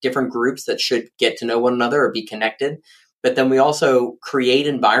of different groups that should get to know one another or be connected. But then we also create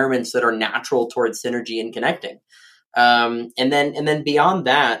environments that are natural towards synergy and connecting. And then beyond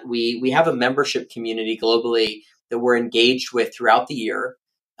that, we have a membership community globally that we're engaged with throughout the year,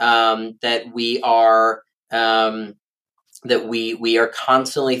 that we are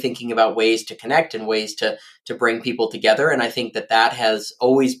constantly thinking about ways to connect and ways to bring people together. And I think that has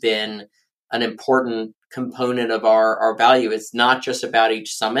always been an important component of our value. It's not just about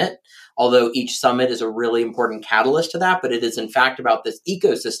each summit, although each summit is a really important catalyst to that, but it is in fact about this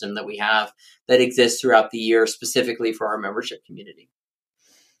ecosystem that we have that exists throughout the year specifically for our membership community.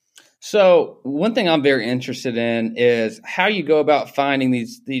 So one thing I'm very interested in is how you go about finding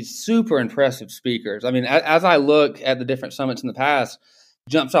these super impressive speakers. I mean, as I look at the different summits in the past,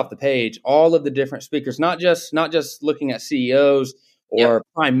 jumps off the page, all of the different speakers, not just looking at CEOs or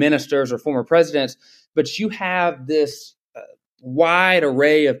prime ministers or former presidents, but you have this wide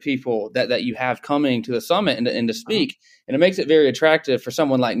array of people that you have coming to the summit and to speak. And it makes it very attractive for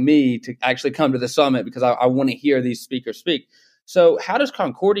someone like me to actually come to the summit because I want to hear these speakers speak. So how do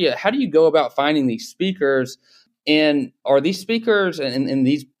you go about finding these speakers? And are these speakers and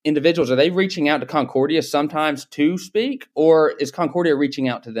these individuals, are they reaching out to Concordia sometimes to speak, or is Concordia reaching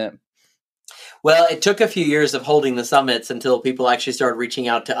out to them? Well, it took a few years of holding the summits until people actually started reaching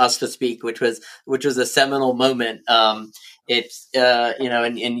out to us to speak, which was a seminal moment. It's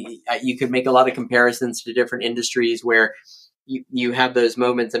and you could make a lot of comparisons to different industries where you have those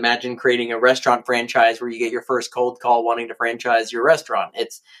moments. Imagine creating a restaurant franchise where you get your first cold call wanting to franchise your restaurant.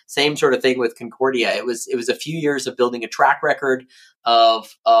 It's same sort of thing with Concordia. It was a few years of building a track record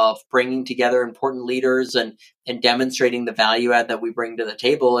of bringing together important leaders and demonstrating the value add that we bring to the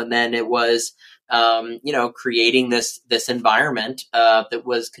table. And then it was, creating this environment that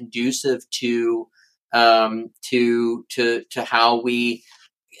was conducive to how we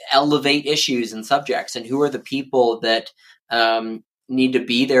elevate issues and subjects, and who are the people that need to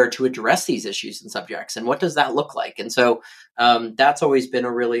be there to address these issues and subjects, and what does that look like? And so that's always been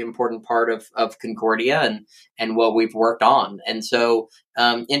a really important part of Concordia and what we've worked on. And so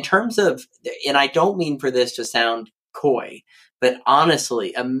in terms of, and I don't mean for this to sound coy, but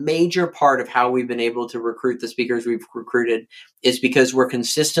honestly, a major part of how we've been able to recruit the speakers we've recruited is because we're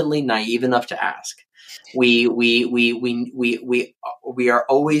consistently naive enough to ask. We are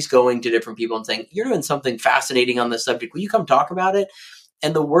always going to different people and saying, "You're doing something fascinating on this subject. Will you come talk about it?"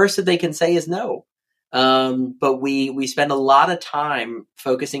 And the worst that they can say is no. But we spend a lot of time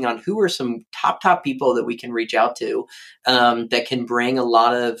focusing on who are some top people that we can reach out to, that can bring a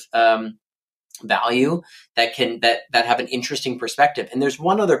lot of value, that have an interesting perspective. And there's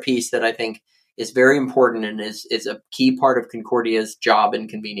one other piece that I think is very important and is a key part of Concordia's job in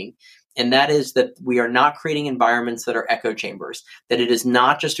convening. And that is that we are not creating environments that are echo chambers, that it is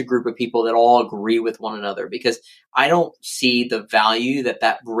not just a group of people that all agree with one another, because I don't see the value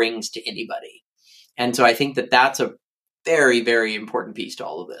that brings to anybody. And so I think that's a very, very important piece to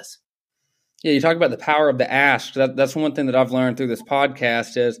all of this. Yeah, you talk about the power of the ask. That's one thing that I've learned through this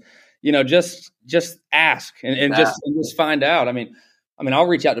podcast is, just ask and just find out. I mean, I'll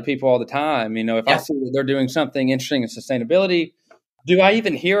reach out to people all the time. If I see that they're doing something interesting in sustainability, do I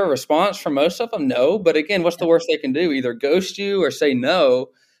even hear a response from most of them? No. But again, what's the worst they can do? Either ghost you or say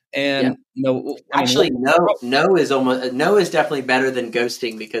no. And no is definitely better than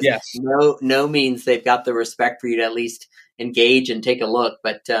ghosting, because no means they've got the respect for you to at least engage and take a look.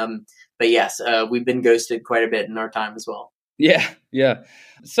 But yes, we've been ghosted quite a bit in our time as well. Yeah.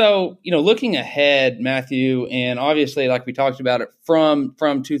 So, looking ahead, Matthew, and obviously, like we talked about it from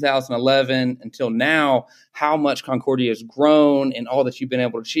 2011 until now, how much Concordia has grown and all that you've been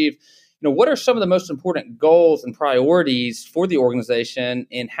able to achieve. What are some of the most important goals and priorities for the organization,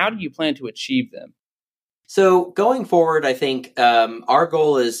 and how do you plan to achieve them? So going forward, I think our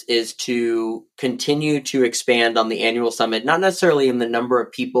goal is to continue to expand on the annual summit, not necessarily in the number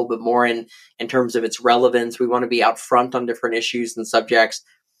of people, but more in terms of its relevance. We want to be out front on different issues and subjects,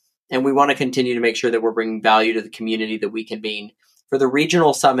 and we want to continue to make sure that we're bringing value to the community that we convene. For the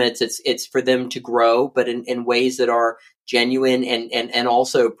regional summits, it's for them to grow, but in ways that are genuine and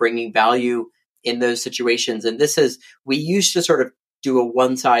also bringing value in those situations. And we used to sort of do a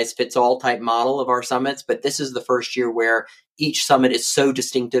one size fits all type model of our summits, but this is the first year where each summit is so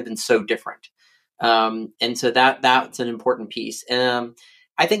distinctive and so different. And so that's an important piece.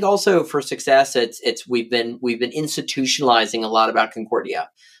 I think also for success, we've been institutionalizing a lot about Concordia.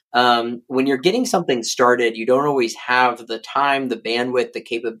 When you're getting something started, you don't always have the time, the bandwidth, the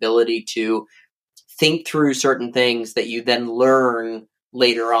capability to think through certain things that you then learn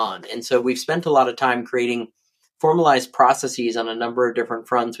later on. And so we've spent a lot of time creating formalized processes on a number of different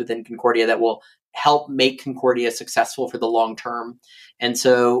fronts within Concordia that will help make Concordia successful for the long term. And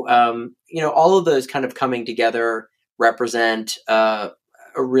so, all of those kind of coming together represent a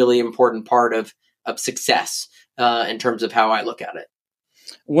really important part of success in terms of how I look at it.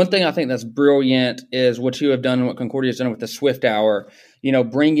 One thing I think that's brilliant is what you have done and what Concordia has done with the Swift Hour.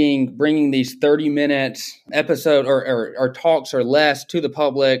 Bringing these 30-minute episode or talks or less to the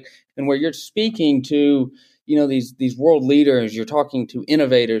public, and where you're speaking to these world leaders, you're talking to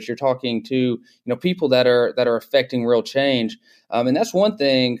innovators, you're talking to people that are affecting real change, and that's one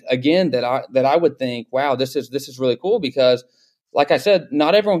thing again that I would think, wow, this is really cool, because like I said,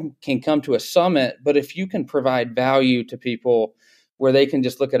 not everyone can come to a summit, but if you can provide value to people where they can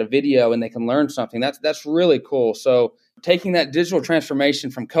just look at a video and they can learn something, that's really cool. So taking that digital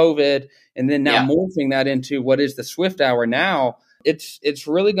transformation from COVID and then now morphing that into what is the Swift Hour now, it's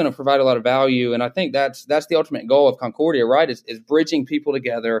really going to provide a lot of value. And I think that's the ultimate goal of Concordia, right? Is bridging people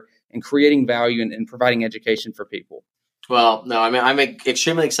together and creating value and providing education for people. Well, no, I'm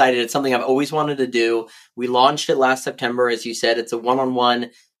extremely excited. It's something I've always wanted to do. We launched it last September, as you said. It's a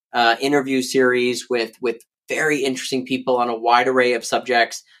one-on-one interview series with very interesting people on a wide array of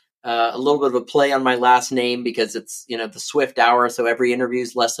subjects. A little bit of a play on my last name because it's the Swift Hour, so every interview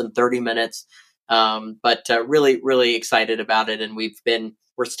is less than 30 minutes. But really, really excited about it, and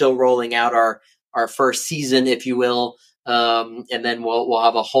we're still rolling out our first season, if you will, and then we'll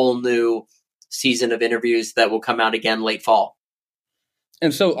have a whole new season of interviews that will come out again late fall.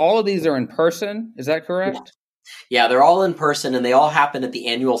 And so all of these are in person, is that correct? Yeah, they're all in person, and they all happen at the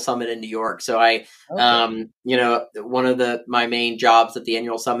annual summit in New York. So one of my main jobs at the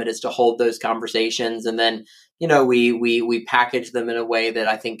annual summit is to hold those conversations, and then we package them in a way that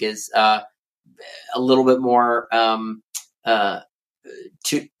I think is a little bit more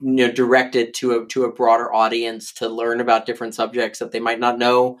directed to a broader audience to learn about different subjects that they might not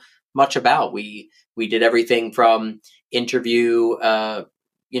know much about. We did everything from interview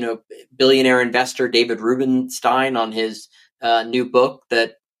billionaire investor David Rubenstein on his new book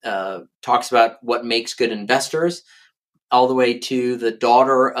that talks about what makes good investors, all the way to the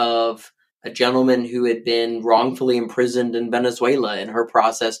daughter of a gentleman who had been wrongfully imprisoned in Venezuela and her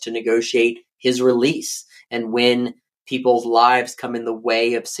process to negotiate his release, and when people's lives come in the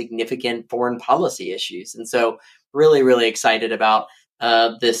way of significant foreign policy issues. And so really, really excited about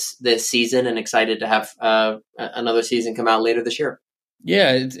this season, and excited to have another season come out later this year.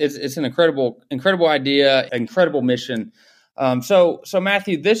 Yeah, it's an incredible idea, incredible mission. So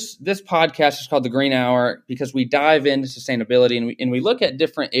Matthew, this podcast is called The Green Hour because we dive into sustainability and we look at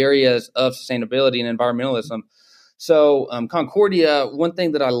different areas of sustainability and environmentalism. So Concordia, one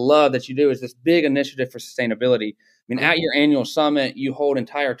thing that I love that you do is this big initiative for sustainability. I mean, at your annual summit, you hold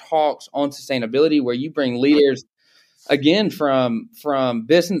entire talks on sustainability where you bring leaders, again, from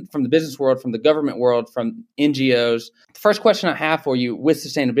business, from the business world, from the government world, from NGOs. The first question I have for you with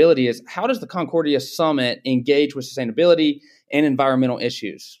sustainability is, how does the Concordia Summit engage with sustainability and environmental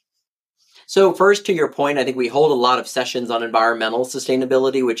issues? So first, to your point, I think we hold a lot of sessions on environmental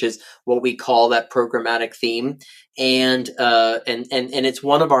sustainability, which is what we call that programmatic theme. And it's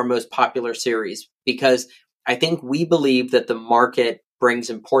one of our most popular series because I think we believe that the market brings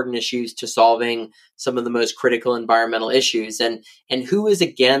important issues to solving some of the most critical environmental issues. And who is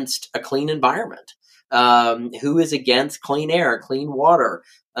against a clean environment? Who is against clean air, clean water?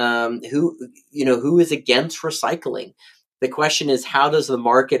 Who is against recycling? The question is, how does the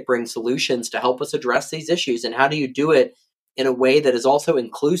market bring solutions to help us address these issues? And how do you do it in a way that is also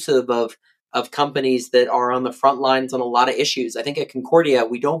inclusive of companies that are on the front lines on a lot of issues? I think at Concordia,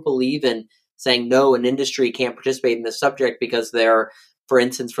 we don't believe in saying, no, an industry can't participate in this subject because they're, for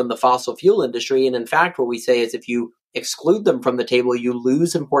instance, from the fossil fuel industry. And in fact, what we say is if you exclude them from the table, you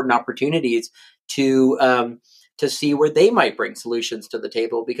lose important opportunities to see where they might bring solutions to the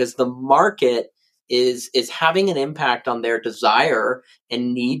table, because the market is having an impact on their desire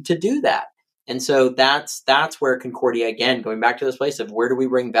and need to do that. And so that's where Concordia, again, going back to this place of where do we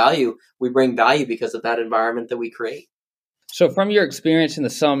bring value? We bring value because of that environment that we create. So from your experience in the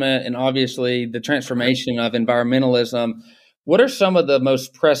summit and obviously the transformation of environmentalism, what are some of the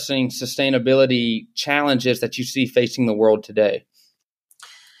most pressing sustainability challenges that you see facing the world today?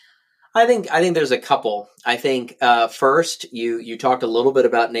 I think there's a couple. I think first you talked a little bit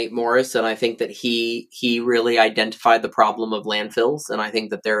about Nate Morris, and I think that he really identified the problem of landfills, and I think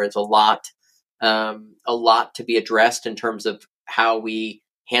that there is a lot to be addressed in terms of how we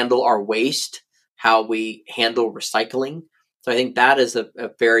handle our waste, how we handle recycling. So I think that is a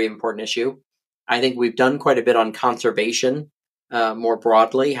very important issue. I think we've done quite a bit on conservation more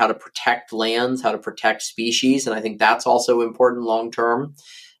broadly, how to protect lands, how to protect species, and I think that's also important long term.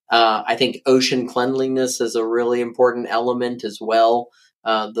 I think ocean cleanliness is a really important element as well.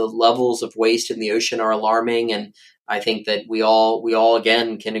 The levels of waste in the ocean are alarming, and I think that we all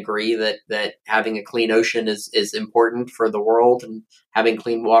again can agree that having a clean ocean is important for the world, and having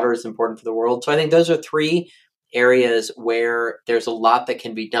clean water is important for the world. So I think those are three areas where there's a lot that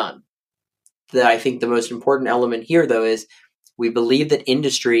can be done. I think the most important element here, though, is we believe that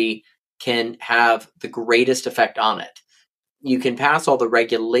industry can have the greatest effect on it. You can pass all the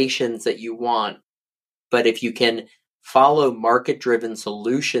regulations that you want, but if you can follow market-driven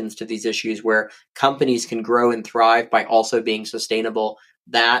solutions to these issues where companies can grow and thrive by also being sustainable,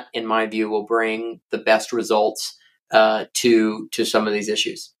 that, in my view, will bring the best results to some of these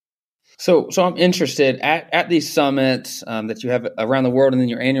issues. So I'm interested at these summits that you have around the world and then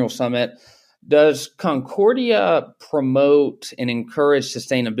your annual summit. Does Concordia promote and encourage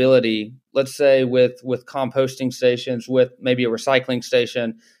sustainability, let's say with composting stations, with maybe a recycling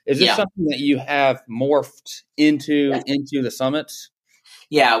station? Is this something that you have morphed into the summits?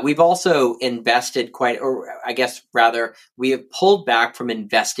 Yeah, we've also invested we have pulled back from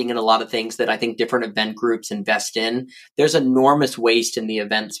investing in a lot of things that I think different event groups invest in. There's enormous waste in the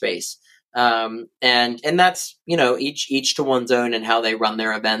event space. And that's, each to one's own and how they run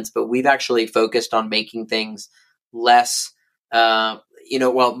their events. But we've actually focused on making things less,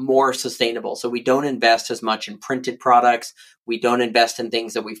 more sustainable. So we don't invest as much in printed products. We don't invest in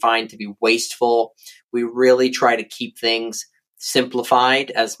things that we find to be wasteful. We really try to keep things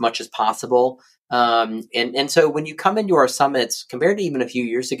simplified as much as possible. And so when you come into our summits, compared to even a few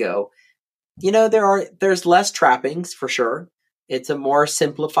years ago, there's less trappings for sure. It's a more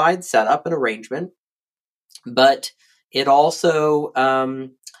simplified setup and arrangement, but it also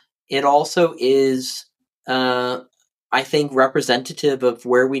is, I think, representative of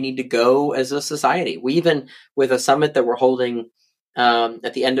where we need to go as a society. We even, with a summit that we're holding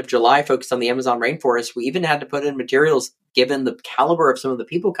at the end of July, focused on the Amazon rainforest, we even had to put in materials, given the caliber of some of the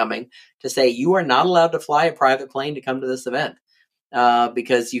people coming, to say you are not allowed to fly a private plane to come to this event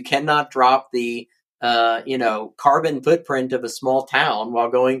because you cannot drop the carbon footprint of a small town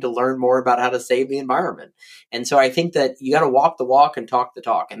while going to learn more about how to save the environment. And so I think that you got to walk the walk and talk the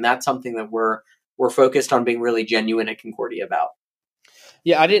talk. And that's something that we're focused on being really genuine at Concordia about.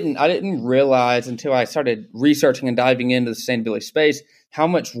 Yeah, I didn't realize until I started researching and diving into the sustainability space how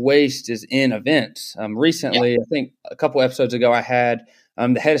much waste is in events. Recently, I think a couple episodes ago, I had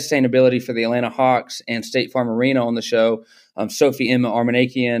the head of sustainability for the Atlanta Hawks and State Farm Arena on the show, Sophie Emma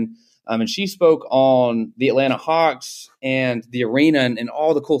Armanakian. And she spoke on the Atlanta Hawks and the arena and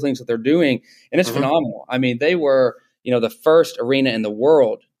all the cool things that they're doing. And it's phenomenal. I mean, they were, the first arena in the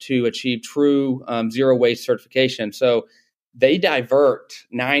world to achieve true zero waste certification. So they divert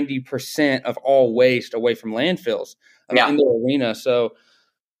 90% of all waste away from landfills in the arena. So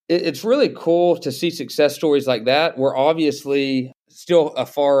it's really cool to see success stories like that. We're obviously still a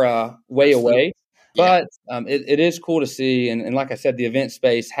far way away. But it is cool to see. And like I said, the event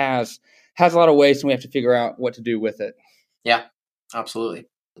space has a lot of waste, and we have to figure out what to do with it. Yeah, absolutely.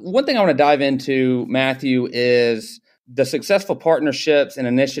 One thing I want to dive into, Matthew, is the successful partnerships and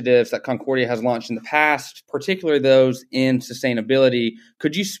initiatives that Concordia has launched in the past, particularly those in sustainability.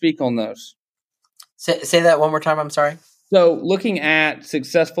 Could you speak on those? Say that one more time. I'm sorry. So looking at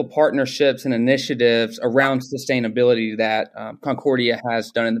successful partnerships and initiatives around sustainability that Concordia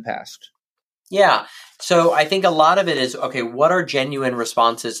has done in the past. Yeah. So I think a lot of it is, okay, what are genuine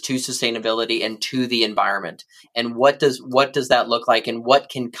responses to sustainability and to the environment? And what does that look like? And what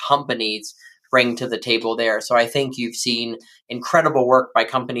can companies bring to the table there? So I think you've seen incredible work by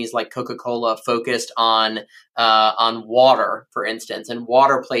companies like Coca-Cola focused on water, for instance. And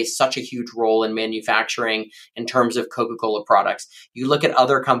water plays such a huge role in manufacturing in terms of Coca-Cola products. You look at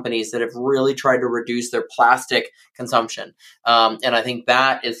other companies that have really tried to reduce their plastic consumption. And I think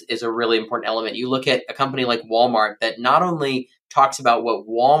that is a really important element. You look at a company like Walmart that not only talks about what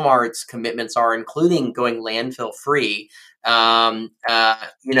Walmart's commitments are, including going landfill free,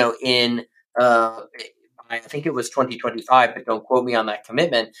 by I think it was 2025, but don't quote me on that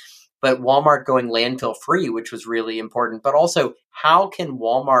commitment. But Walmart going landfill free, which was really important. But also, how can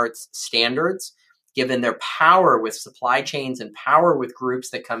Walmart's standards, given their power with supply chains and power with groups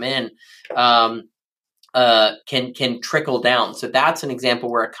that come in, can trickle down? So that's an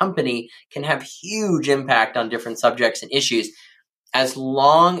example where a company can have huge impact on different subjects and issues, as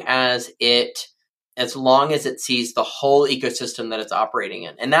long as it sees the whole ecosystem that it's operating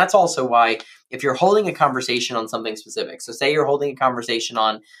in. And that's also why, if you're holding a conversation on something specific, so say you're holding a conversation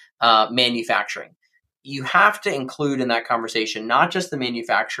on manufacturing, you have to include in that conversation not just the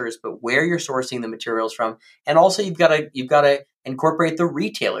manufacturers, but where you're sourcing the materials from, and also you've got to incorporate the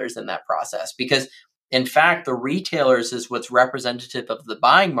retailers in that process, because in fact, the retailers is what's representative of the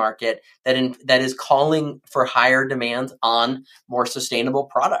buying market that is calling for higher demands on more sustainable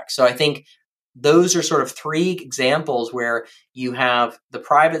products. So I think those are sort of three examples where you have the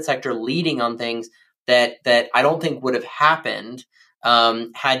private sector leading on things that I don't think would have happened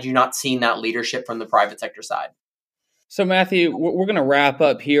had you not seen that leadership from the private sector side. So Matthew, we're going to wrap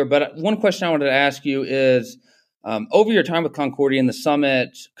up here, but one question I wanted to ask you is, over your time with Concordia and the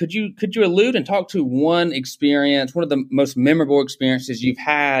summit, could you allude and talk to one experience, one of the most memorable experiences you've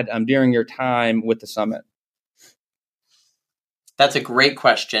had during your time with the summit? That's a great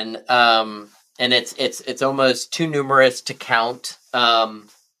question, and it's almost too numerous to count.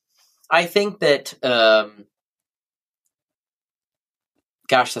 I think that,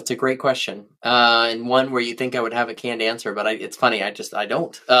 gosh, that's a great question, and one where you think I would have a canned answer, but it's funny, I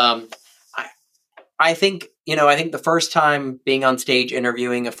don't. I think the first time being on stage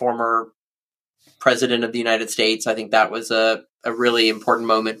interviewing a former president of the United States, I think that was a really important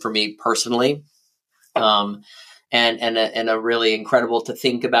moment for me personally, and a really incredible to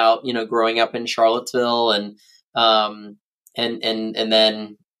think about. Growing up in Charlottesville, and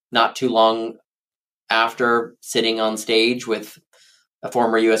then not too long after sitting on stage with a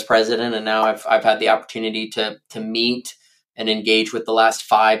former U.S. president, and now I've had the opportunity to meet and engage with the last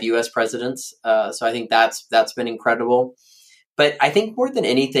 5 U.S. presidents. So I think that's been incredible. But I think more than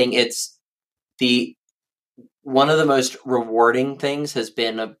anything, it's one of the most rewarding things has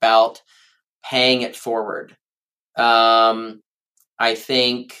been about paying it forward. I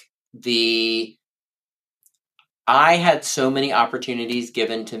think I had so many opportunities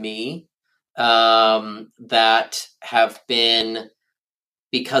given to me that have been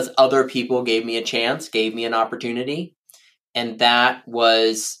because other people gave me a chance, gave me an opportunity. And that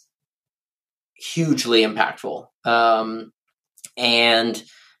was hugely impactful. And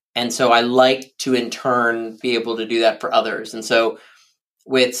so I like to in turn be able to do that for others. And so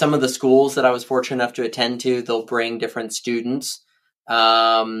with some of the schools that I was fortunate enough to attend to, they'll bring different students.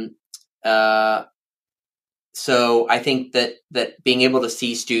 So I think that being able to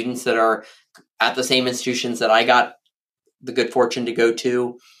see students that are at the same institutions that I got the good fortune to go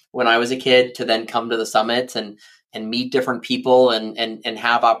to when I was a kid, to then come to the summits and meet different people and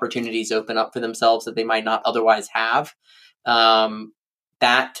have opportunities open up for themselves that they might not otherwise have.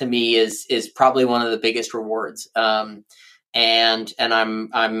 That to me is probably one of the biggest rewards. And it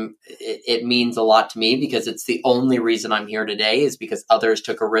means a lot to me, because it's the only reason I'm here today, is because others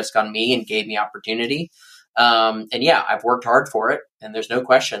took a risk on me and gave me opportunity. And yeah, I've worked hard for it, and there's no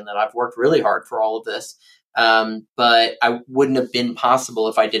question that I've worked really hard for all of this. But I wouldn't have been possible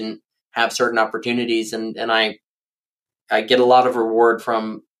if I didn't have certain opportunities, and I get a lot of reward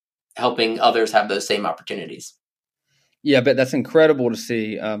from helping others have those same opportunities. Yeah, but that's incredible to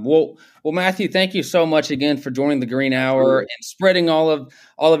see. Well, Matthew, thank you so much again for joining the Green Hour and spreading all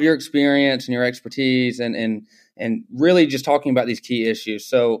of your experience and your expertise, and really just talking about these key issues.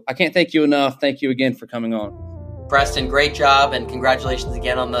 So I can't thank you enough. Thank you again for coming on. Preston, great job, and congratulations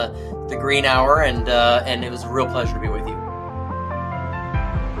again on the Green Hour, and it was a real pleasure to be with you.